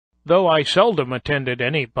Though I seldom attended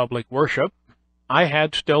any public worship, I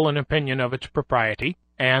had still an opinion of its propriety,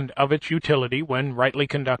 and of its utility when rightly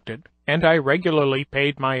conducted, and I regularly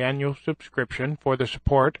paid my annual subscription for the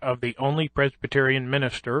support of the only Presbyterian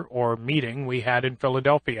minister or meeting we had in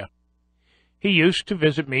Philadelphia. He used to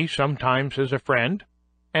visit me sometimes as a friend,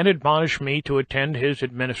 and admonish me to attend his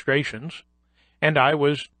administrations, and I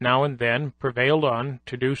was now and then prevailed on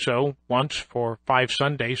to do so once for 5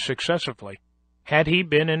 Sundays successively. Had he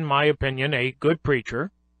been, in my opinion, a good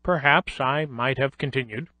preacher, perhaps I might have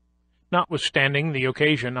continued, notwithstanding the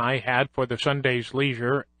occasion I had for the Sunday's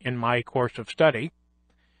leisure in my course of study,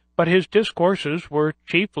 but his discourses were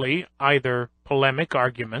chiefly either polemic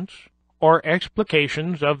arguments or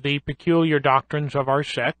explications of the peculiar doctrines of our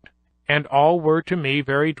sect, and all were to me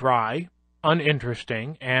very dry,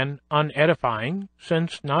 uninteresting, and unedifying,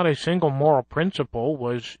 since not a single moral principle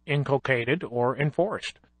was inculcated or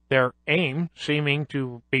enforced, their aim seeming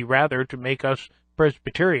to be rather to make us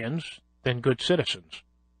Presbyterians than good citizens.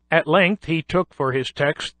 At length he took for his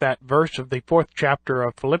text that verse of the 4th chapter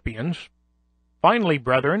of Philippians, "Finally,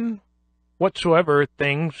 brethren, whatsoever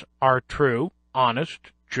things are true,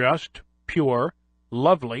 honest, just, pure,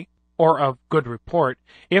 lovely, or of good report,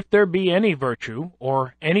 if there be any virtue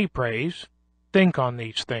or any praise, think on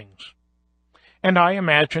these things." And I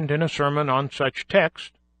imagined in a sermon on such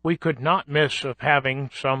text we could not miss of having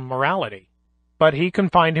some morality. But he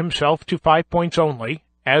confined himself to 5 points only,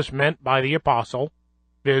 as meant by the apostle,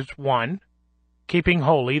 viz. 1. Keeping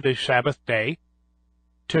holy the Sabbath day.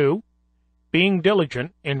 2. Being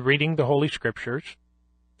diligent in reading the Holy Scriptures.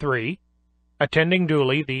 3. Attending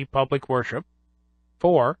duly the public worship.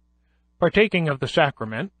 4. Partaking of the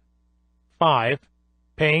sacrament. 5.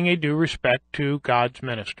 Paying a due respect to God's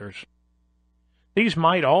ministers. These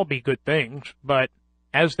might all be good things, but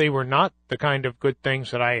as they were not the kind of good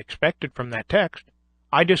things that I expected from that text,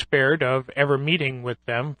 I despaired of ever meeting with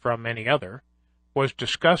them from any other, was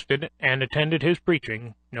disgusted, and attended his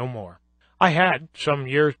preaching no more. I had, some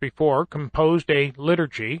years before, composed a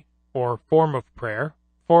liturgy, or form of prayer,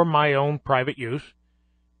 for my own private use,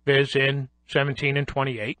 viz. in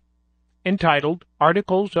 1728, entitled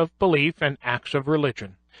Articles of Belief and Acts of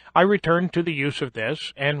Religion. I returned to the use of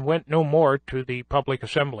this, and went no more to the public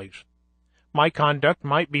assemblies. My conduct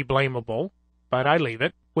might be blamable, but I leave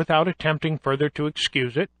it, without attempting further to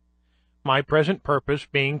excuse it, my present purpose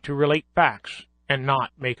being to relate facts, and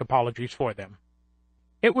not make apologies for them.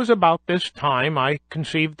 It was about this time I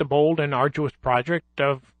conceived the bold and arduous project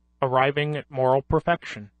of arriving at moral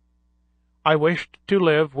perfection. I wished to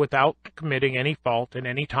live without committing any fault at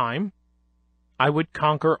any time. I would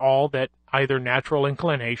conquer all that either natural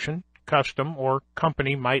inclination, custom, or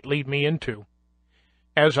company might lead me into.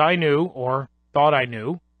 As I knew, or thought I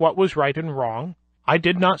knew, what was right and wrong, I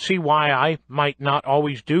did not see why I might not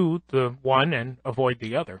always do the one and avoid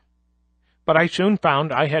the other. But I soon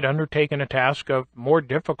found I had undertaken a task of more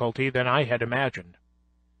difficulty than I had imagined.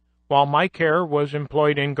 While my care was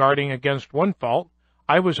employed in guarding against one fault,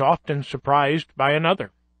 I was often surprised by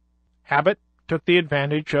another. Habit took the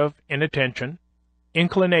advantage of inattention.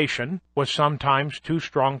 Inclination was sometimes too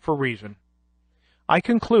strong for reason. I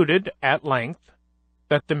concluded, at length,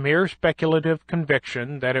 that the mere speculative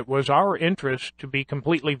conviction that it was our interest to be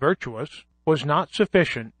completely virtuous was not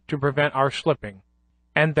sufficient to prevent our slipping,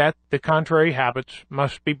 and that the contrary habits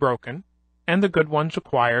must be broken, and the good ones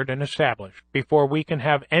acquired and established, before we can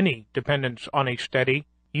have any dependence on a steady,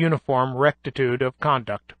 uniform rectitude of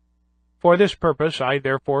conduct. For this purpose I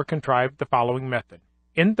therefore contrived the following method.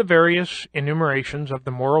 In the various enumerations of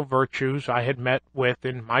the moral virtues I had met with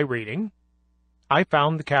in my reading, I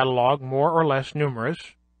found the catalogue more or less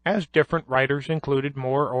numerous, as different writers included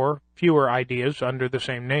more or fewer ideas under the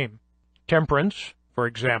same name. Temperance, for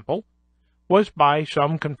example, was by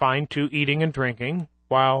some confined to eating and drinking,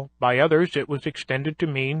 while by others it was extended to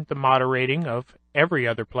mean the moderating of every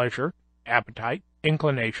other pleasure, appetite,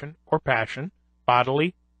 inclination, or passion,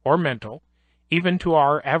 bodily or mental, even to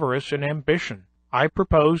our avarice and ambition. I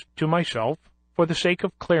proposed to myself, for the sake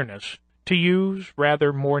of clearness, to use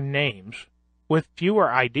rather more names, with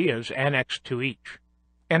fewer ideas annexed to each,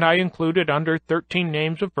 and I included under 13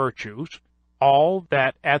 names of virtues all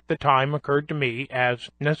that at the time occurred to me as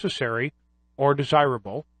necessary or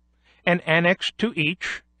desirable, and annexed to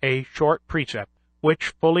each a short precept,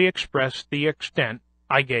 which fully expressed the extent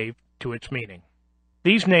I gave to its meaning.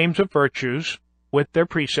 These names of virtues, with their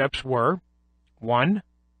precepts, were: 1.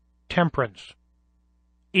 Temperance.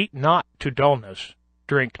 Eat not to dullness,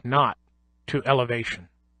 drink not to elevation.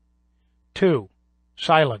 2.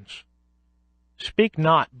 Silence. Speak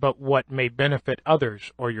not but what may benefit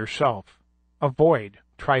others or yourself. Avoid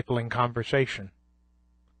trifling conversation.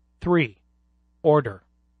 3. Order.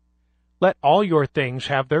 Let all your things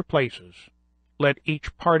have their places. Let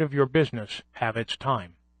each part of your business have its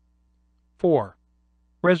time. 4.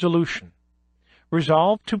 Resolution.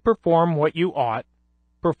 Resolve to perform what you ought.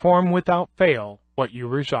 Perform without fail what you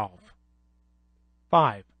resolve.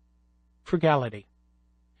 5. Frugality.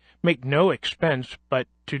 Make no expense but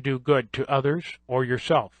to do good to others or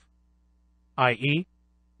yourself, i.e.,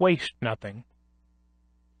 waste nothing.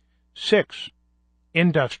 6.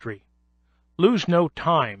 Industry. Lose no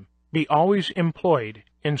time. Be always employed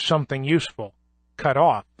in something useful. Cut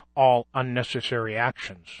off all unnecessary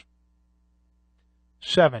actions.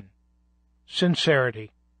 7.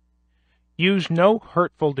 Sincerity. Use no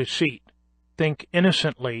hurtful deceit. Think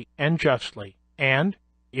innocently and justly, and,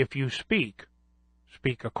 if you speak,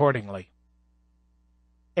 speak accordingly.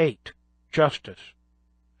 8. Justice.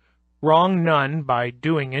 Wrong none by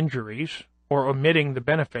doing injuries or omitting the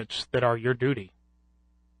benefits that are your duty.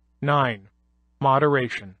 9.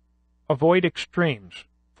 Moderation. Avoid extremes.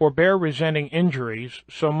 Forbear resenting injuries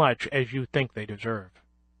so much as you think they deserve.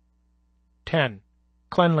 10.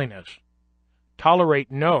 Cleanliness. Tolerate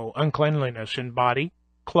no uncleanliness in body,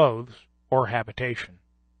 clothes, or habitation.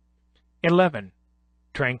 11.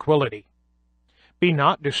 Tranquility. Be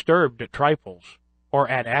not disturbed at trifles, or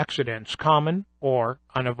at accidents common or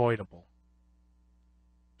unavoidable.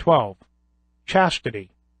 12.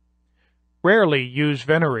 Chastity. Rarely use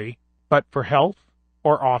venery, but for health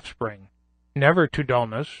or offspring, never to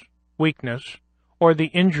dullness, weakness, or the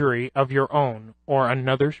injury of your own or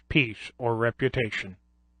another's peace or reputation.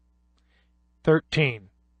 13.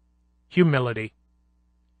 Humility.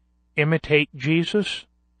 Imitate Jesus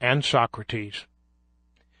and Socrates.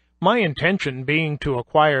 My intention being to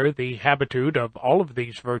acquire the habitude of all of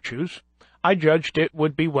these virtues, I judged it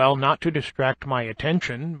would be well not to distract my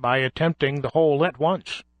attention by attempting the whole at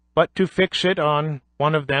once, but to fix it on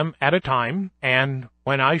one of them at a time, and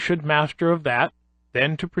when I should master of that,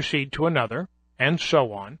 then to proceed to another, and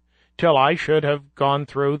so on, till I should have gone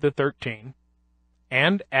through the 13.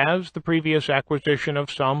 And as the previous acquisition of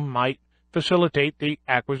some might facilitate the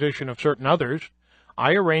acquisition of certain others,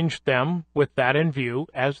 I arranged them with that in view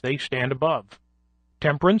as they stand above.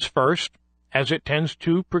 Temperance first, as it tends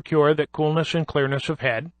to procure that coolness and clearness of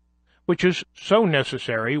head, which is so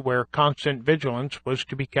necessary where constant vigilance was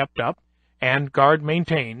to be kept up, and guard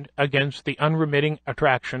maintained against the unremitting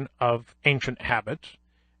attraction of ancient habits,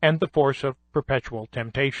 and the force of perpetual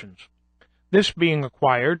temptations. This being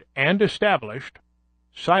acquired and established,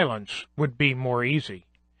 silence would be more easy,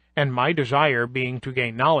 and my desire being to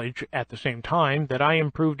gain knowledge at the same time that I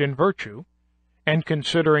improved in virtue, and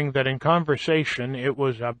considering that in conversation it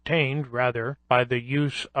was obtained rather by the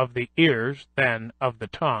use of the ears than of the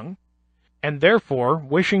tongue, and therefore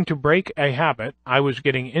wishing to break a habit I was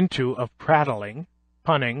getting into of prattling,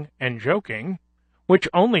 punning, and joking, which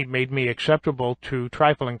only made me acceptable to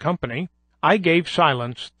trifling company, I gave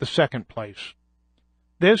silence the second place.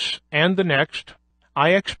 This and the next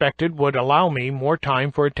I expected would allow me more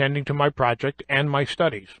time for attending to my project and my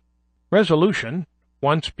studies. Resolution,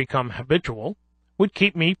 once become habitual, would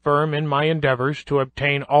keep me firm in my endeavors to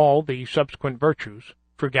obtain all the subsequent virtues,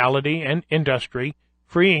 frugality and industry,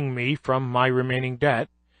 freeing me from my remaining debt,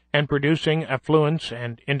 and producing affluence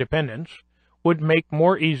and independence, would make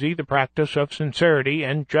more easy the practice of sincerity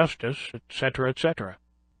and justice, etc., etc.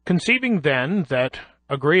 Conceiving then that,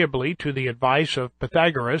 agreeably to the advice of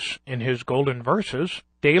Pythagoras in his golden verses,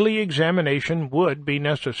 daily examination would be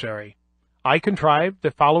necessary, I contrived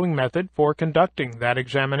the following method for conducting that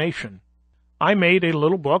examination. I made a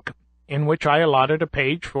little book, in which I allotted a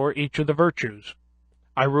page for each of the virtues.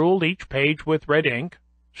 I ruled each page with red ink,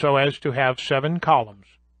 so as to have 7 columns,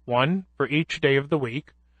 1 for each day of the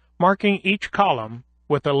week, marking each column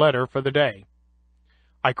with a letter for the day.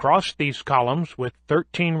 I crossed these columns with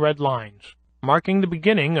 13 red lines, marking the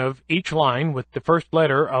beginning of each line with the first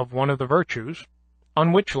letter of one of the virtues,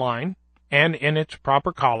 on which line, and in its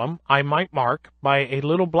proper column, I might mark, by a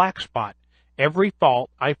little black spot, every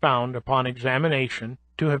fault I found upon examination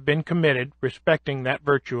to have been committed respecting that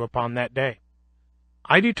virtue upon that day.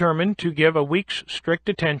 I determined to give a week's strict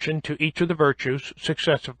attention to each of the virtues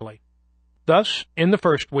successively. Thus, in the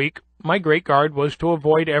first week, my great guard was to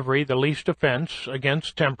avoid the least offense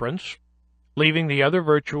against temperance, leaving the other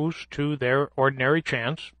virtues to their ordinary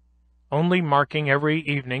chance, only marking every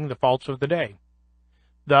evening the faults of the day.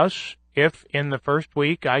 Thus, if in the first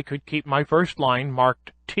week I could keep my first line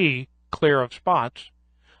marked T, clear of spots,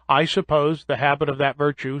 I suppose the habit of that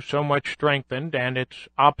virtue so much strengthened and its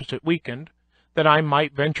opposite weakened, that I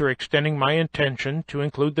might venture extending my intention to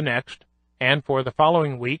include the next, and for the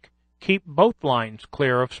following week keep both lines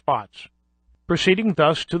clear of spots. Proceeding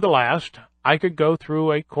thus to the last, I could go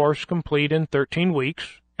through a course complete in 13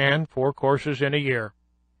 weeks, and 4 courses in a year.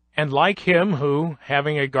 And like him who,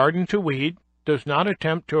 having a garden to weed, does not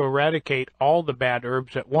attempt to eradicate all the bad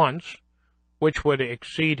herbs at once, which would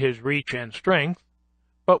exceed his reach and strength,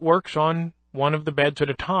 but works on one of the beds at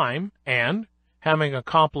a time, and, having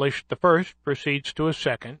accomplished the first, proceeds to a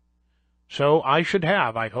second, so I should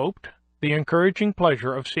have, I hoped, the encouraging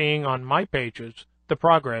pleasure of seeing on my pages the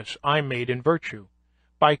progress I made in virtue,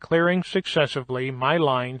 by clearing successively my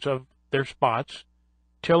lines of their spots,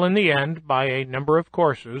 till in the end, by a number of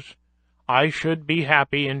courses, I should be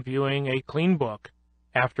happy in viewing a clean book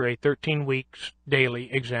after a 13 weeks'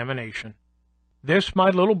 daily examination. This my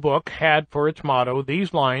little book had for its motto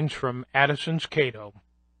these lines from Addison's Cato: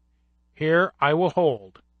 "Here I will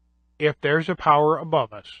hold, if there's a power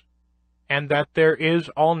above us, and that there is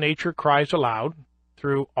all nature cries aloud,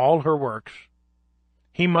 through all her works.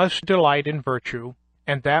 He must delight in virtue,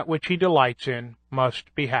 and that which he delights in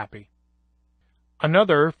must be happy."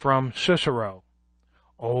 Another from Cicero: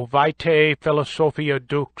 "O vitae philosophia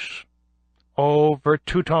dux, O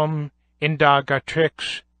virtutum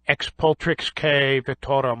indagatrix expultrixque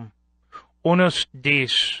vitorum, unus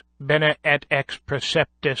dis bene et ex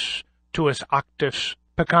preceptis tuus actus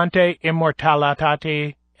peccante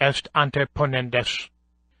immortalitate est anteponendes."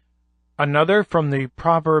 Another from the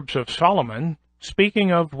Proverbs of Solomon,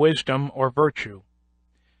 speaking of wisdom or virtue: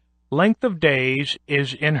 "Length of days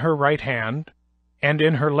is in her right hand, and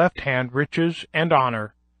in her left hand riches and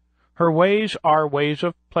honor. Her ways are ways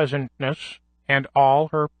of pleasantness, and all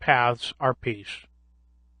her paths are peace."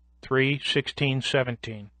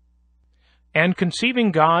 3:16-17. And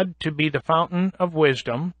conceiving God to be the fountain of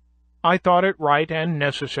wisdom, I thought it right and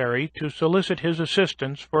necessary to solicit his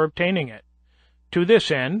assistance for obtaining it. To this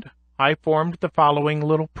end, I formed the following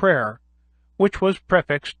little prayer, which was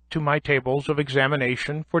prefixed to my tables of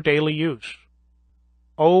examination for daily use: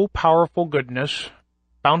 "O powerful goodness,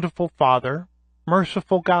 bountiful Father,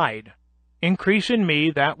 merciful Guide, increase in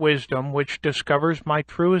me that wisdom which discovers my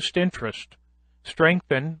truest interest.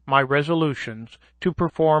 Strengthen my resolutions to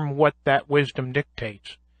perform what that wisdom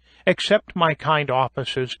dictates. Accept my kind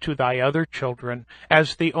offices to thy other children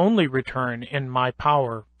as the only return in my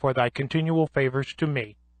power for thy continual favors to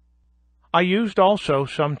me." I used also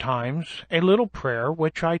sometimes a little prayer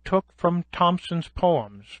which I took from Thomson's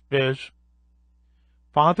poems, viz: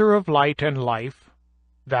 "Father of light and life,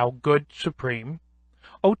 thou good supreme,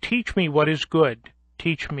 O teach me what is good,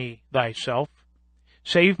 teach me thyself.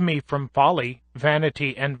 Save me from folly,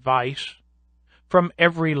 vanity, and vice, from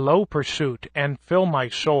every low pursuit, and fill my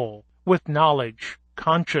soul with knowledge,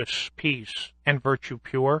 conscious peace, and virtue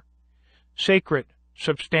pure, sacred,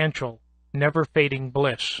 substantial, never-fading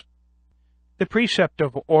bliss." The precept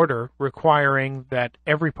of order requiring that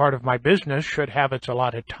every part of my business should have its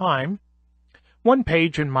allotted time, one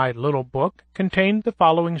page in my little book contained the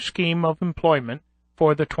following scheme of employment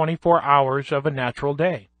for the 24 hours of a natural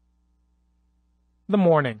day. The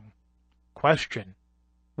morning. Question: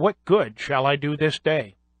 What good shall I do this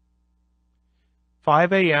day?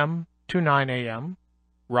 5 a.m. to 9 a.m.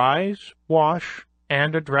 Rise, wash,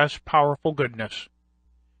 and address powerful goodness.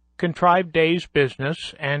 Contrive day's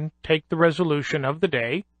business, and take the resolution of the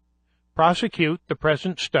day. Prosecute the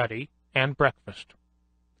present study, and breakfast.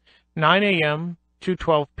 9 a.m. to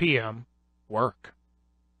 12 p.m. Work.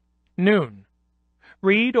 Noon.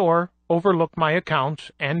 Read or overlook my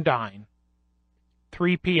accounts and dine.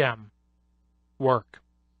 3 p.m. Work.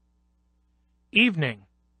 Evening.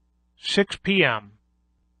 6 p.m.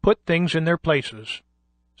 Put things in their places.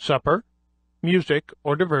 Supper, music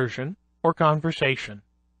or diversion, or conversation.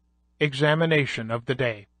 Examination of the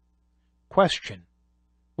day. Question: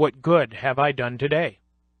 What good have I done today?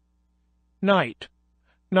 Night.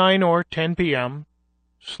 9 or 10 p.m.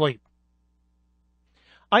 Sleep.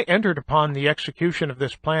 I entered upon the execution of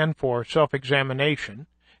this plan for self-examination,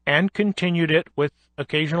 and continued it with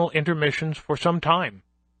occasional intermissions for some time.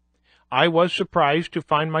 I was surprised to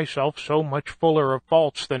find myself so much fuller of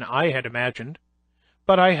faults than I had imagined,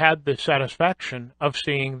 but I had the satisfaction of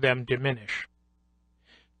seeing them diminish.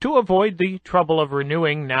 To avoid the trouble of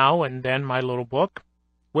renewing now and then my little book,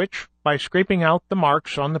 which, by scraping out the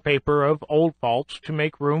marks on the paper of old faults to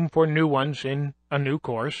make room for new ones in a new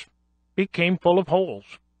course, became full of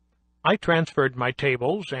holes, I transferred my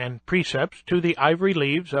tables and precepts to the ivory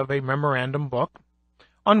leaves of a memorandum book,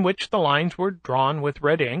 on which the lines were drawn with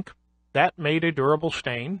red ink, that made a durable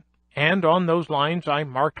stain, and on those lines I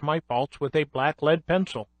marked my faults with a black lead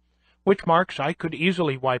pencil, which marks I could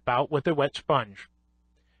easily wipe out with a wet sponge.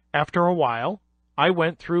 After a while, I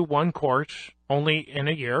went through one course only in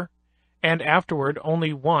a year, and afterward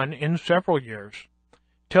only one in several years,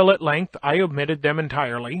 till at length I omitted them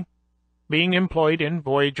entirely, being employed in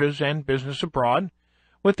voyages and business abroad,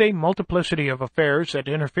 with a multiplicity of affairs that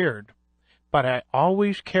interfered, but I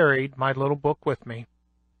always carried my little book with me.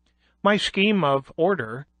 My scheme of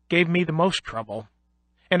order gave me the most trouble,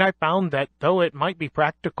 and I found that though it might be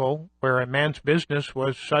practical where a man's business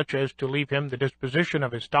was such as to leave him the disposition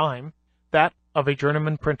of his time, that of a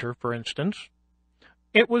journeyman printer, for instance,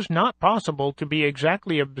 it was not possible to be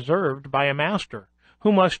exactly observed by a master,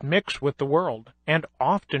 who must mix with the world, and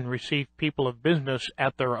often receive people of business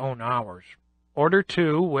at their own hours. Order,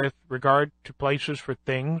 too, with regard to places for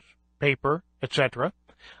things, paper, etc.,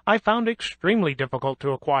 I found extremely difficult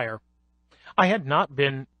to acquire. I had not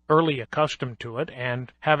been early accustomed to it,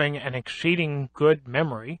 and, having an exceeding good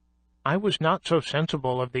memory, I was not so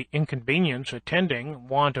sensible of the inconvenience attending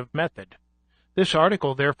want of method. This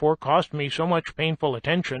article, therefore, cost me so much painful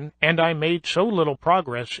attention, and I made so little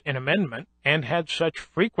progress in amendment, and had such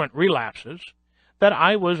frequent relapses, that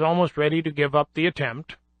I was almost ready to give up the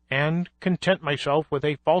attempt, and content myself with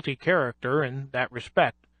a faulty character in that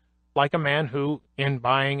respect, like a man who, in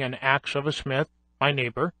buying an axe of a smith, my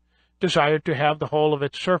neighbor, desired to have the whole of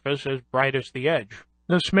its surface as bright as the edge.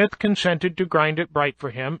 The smith consented to grind it bright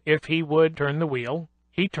for him if he would turn the wheel.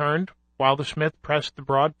 He turned, while the smith pressed the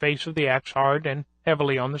broad face of the axe hard and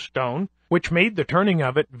heavily on the stone, which made the turning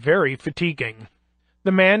of it very fatiguing.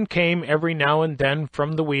 The man came every now and then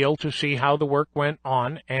from the wheel to see how the work went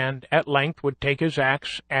on, and at length would take his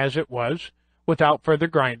axe as it was, without further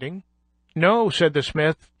grinding. "No," said the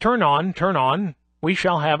smith, turn on, we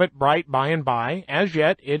shall have it bright by and by, as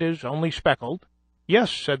yet it is only speckled."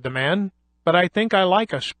 "Yes," said the man, "but I think I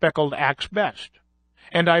like a speckled axe best."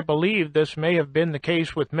 And I believe this may have been the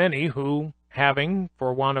case with many who, having,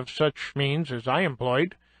 for want of such means as I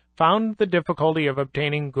employed, found the difficulty of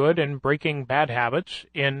obtaining good and breaking bad habits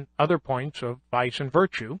in other points of vice and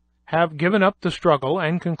virtue, have given up the struggle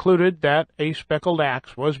and concluded that a speckled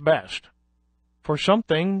axe was best. For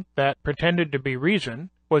something that pretended to be reason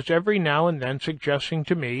was every now and then suggesting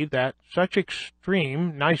to me that such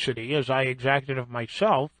extreme nicety as I exacted of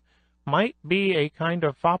myself might be a kind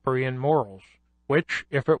of foppery in morals, which,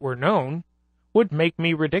 if it were known, would make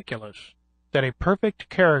me ridiculous, that a perfect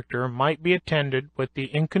character might be attended with the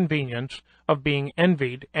inconvenience of being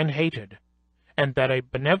envied and hated, and that a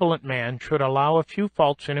benevolent man should allow a few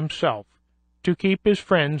faults in himself to keep his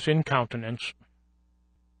friends in countenance.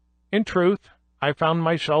 In truth, I found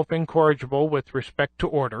myself incorrigible with respect to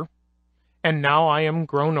order, and now I am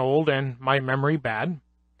grown old and my memory bad,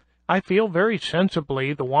 I feel very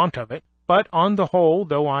sensibly the want of it, but on the whole,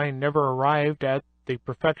 though I never arrived at the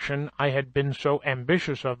perfection I had been so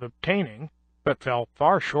ambitious of obtaining, but fell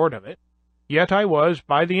far short of it, yet I was,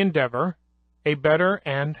 by the endeavor, a better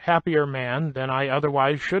and happier man than I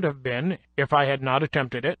otherwise should have been if I had not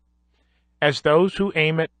attempted it, as those who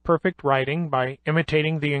aim at perfect writing by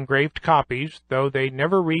imitating the engraved copies, though they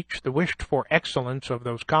never reach the wished-for excellence of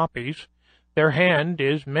those copies, their hand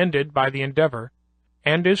is mended by the endeavor,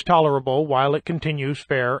 and is tolerable while it continues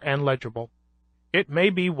fair and legible. It may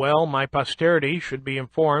be well my posterity should be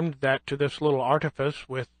informed that to this little artifice,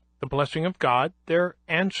 with the blessing of God, their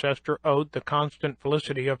ancestor owed the constant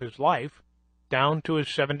felicity of his life, down to his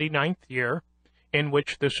 79th year, in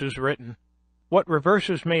which this is written. What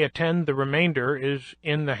reverses may attend the remainder is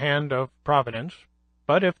in the hand of Providence,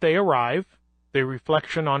 but if they arrive, the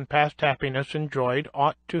reflection on past happiness enjoyed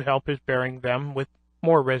ought to help his bearing them with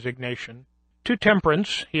more resignation. To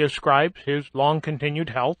temperance he ascribes his long-continued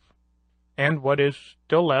health, and what is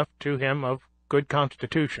still left to him of good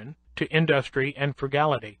constitution, to industry and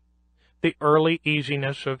frugality, the early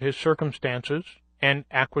easiness of his circumstances, and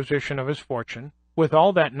acquisition of his fortune, with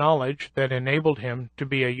all that knowledge that enabled him to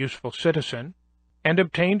be a useful citizen, and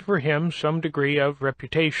obtained for him some degree of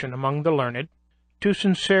reputation among the learned, to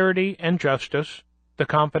sincerity and justice, the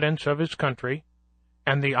confidence of his country,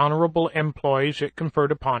 and the honorable employs it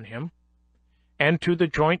conferred upon him, and to the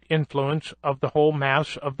joint influence of the whole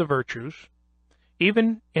mass of the virtues,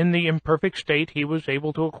 even in the imperfect state he was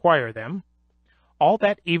able to acquire them, all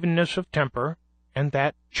that evenness of temper, and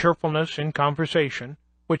that cheerfulness in conversation,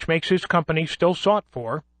 which makes his company still sought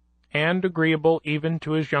for, and agreeable even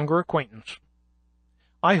to his younger acquaintance.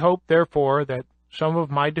 I hope, therefore, that some of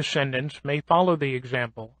my descendants may follow the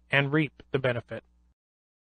example and reap the benefit.